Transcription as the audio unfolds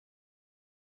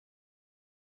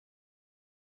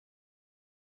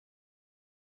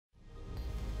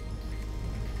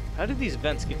How did these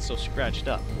vents get so scratched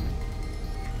up?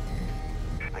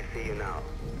 I see you now.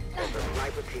 There's a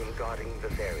sniper team guarding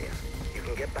this area. You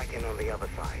can get back in on the other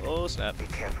side. Oh snap. Be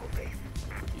careful, Faith.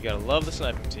 You gotta love the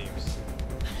sniping teams.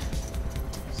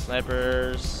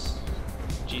 Snipers,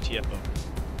 GTFO.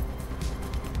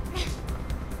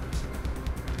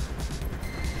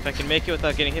 If I can make it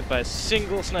without getting hit by a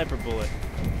single sniper bullet,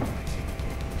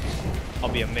 I'll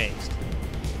be amazed.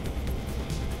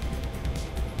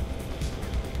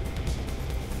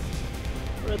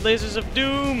 Red lasers of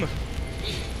doom!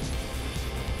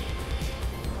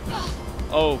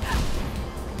 Oh.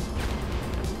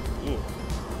 Ooh.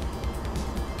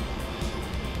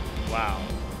 Wow.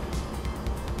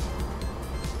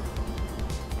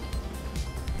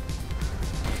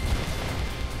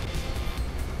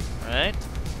 Alright.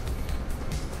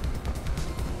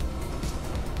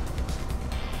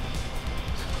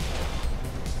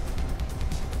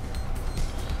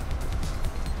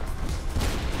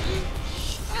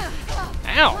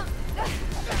 Ow!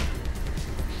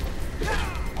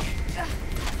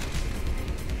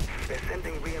 They're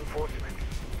sending reinforcements.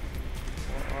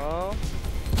 Oh.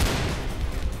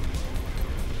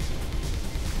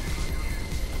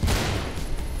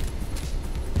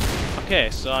 Okay,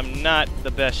 so I'm not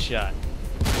the best shot.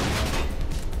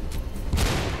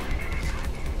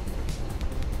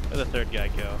 Where'd the third guy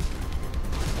go?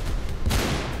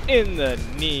 In the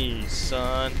knees,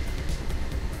 son.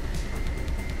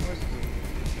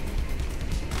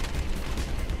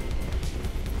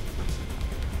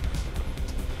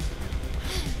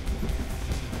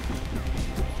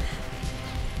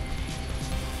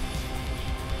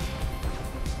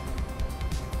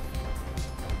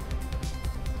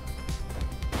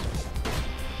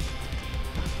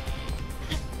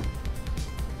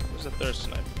 Where's the third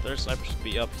sniper? The third sniper should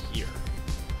be up here.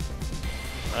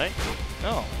 Right?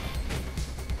 No.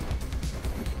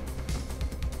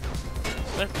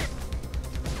 Sniper.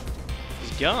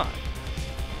 He's gone.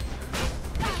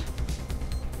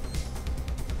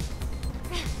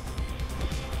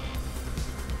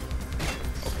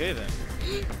 Okay then.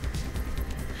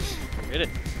 Get it.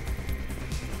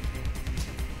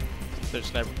 Third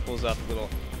sniper pulls off a little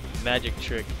magic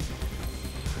trick.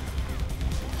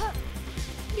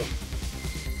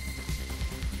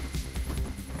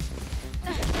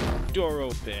 Door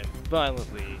open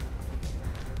violently.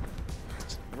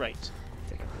 Right.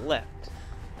 Take a left.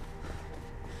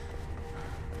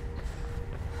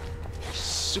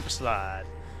 Super slide.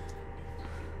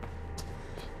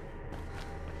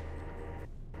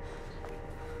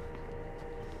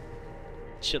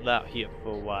 Chill out here for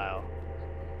a while.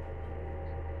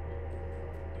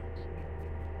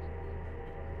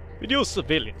 Video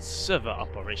surveillance server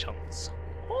operations.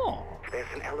 Oh. There's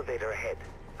an elevator ahead.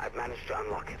 I've managed to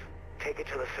unlock it. Take it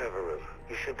to the server room.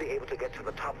 You should be able to get to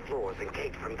the top floors and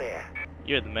gate from there.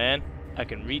 You're the man. I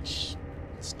can reach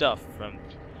stuff from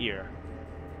here.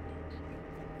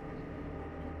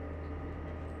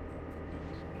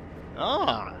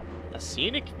 Ah, a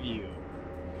scenic view.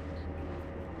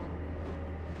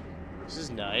 This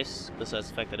is nice, besides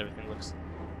the fact that everything looks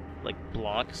like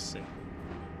blocks and...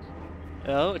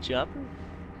 Oh, a chopper?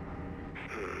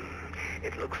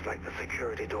 It looks like the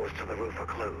security doors to the roof are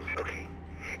closed. Okay.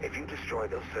 If you destroy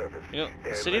those servers, You know, a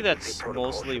their city emergency that's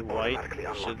protocols mostly should white automatically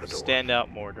unlock should the doors. stand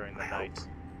out more during the I hope. night.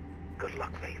 Good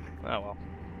luck, Faith. Oh well.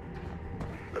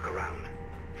 Look around.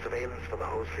 Surveillance for the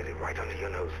whole city right under your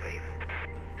nose, Faith.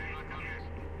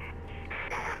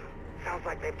 Damn. Sounds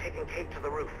like they've taken Kate to the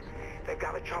roof. They've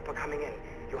got a chopper coming in.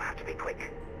 You'll have to be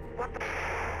quick. What the...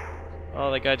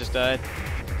 Oh, that guy just died.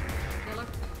 Miller.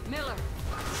 Miller.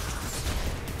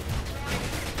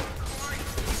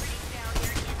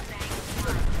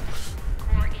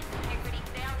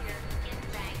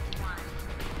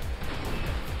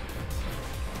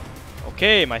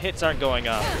 Okay, my hits aren't going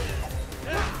up.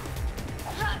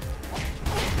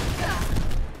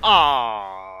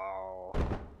 Oh.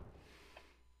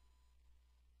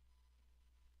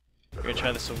 We're gonna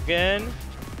try this again.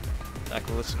 Not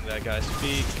gonna listen to that guy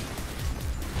speak.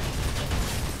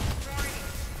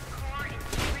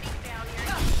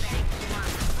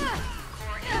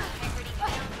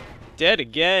 Dead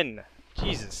again.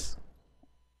 Jesus.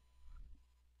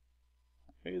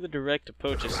 Maybe the direct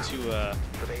approach is too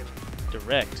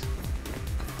direct.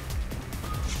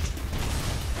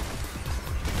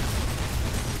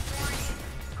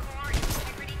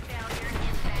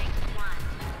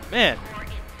 Man.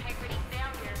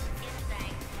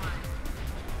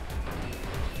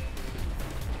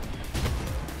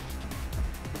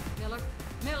 Miller.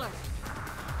 Miller.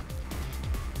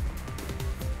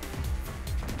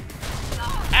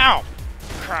 Ow!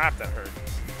 Crap, that hurt.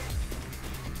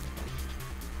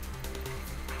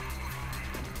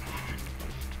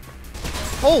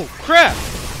 Oh, crap!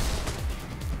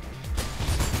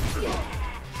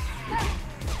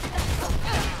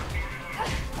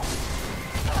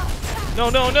 No,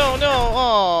 no, no, no!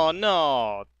 Oh,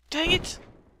 no! Dang it!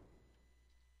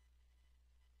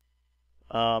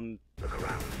 I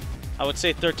would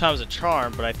say third time's a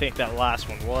charm, but I think that last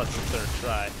one was the third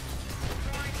try.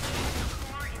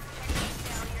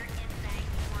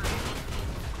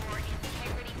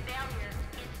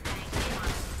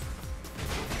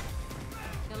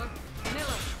 Miller.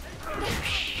 Miller.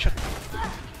 Shut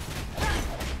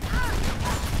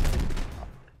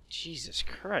Jesus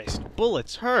Christ,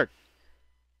 bullets hurt!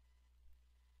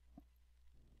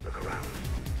 Look around.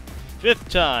 Fifth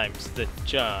time's the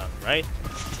charm, right?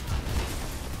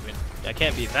 I mean, that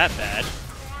can't be that bad.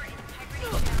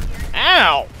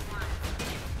 Ow!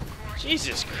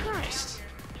 Jesus Christ!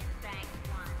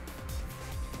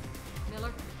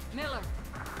 Miller. Miller.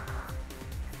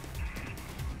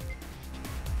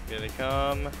 Here they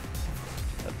come. Let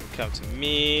them come to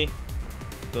me.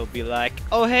 They'll be like,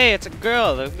 oh hey, it's a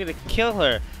girl, I'm gonna kill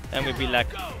her. And we'll be like,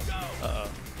 uh-oh.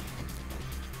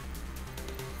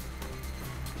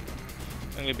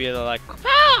 I'm gonna be like,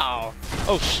 pow!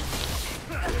 Oh sh.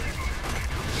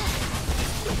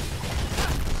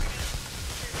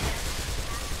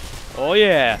 Oh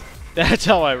yeah, that's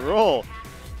how I roll.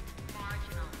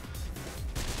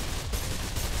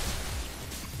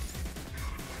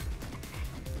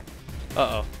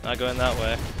 Uh-oh, not going that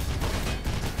way.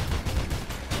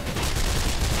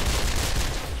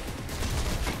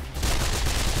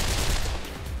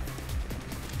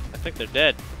 I think they're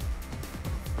dead.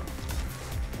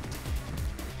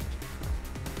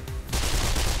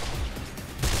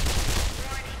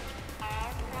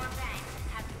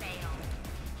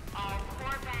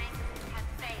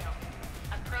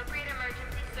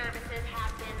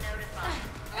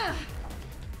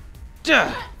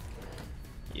 Duh.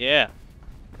 Yeah.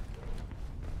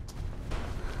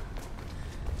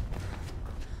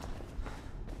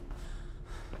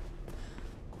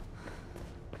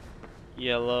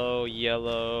 Yellow,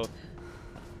 yellow.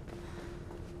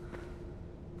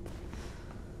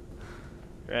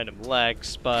 Random lag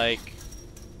spike.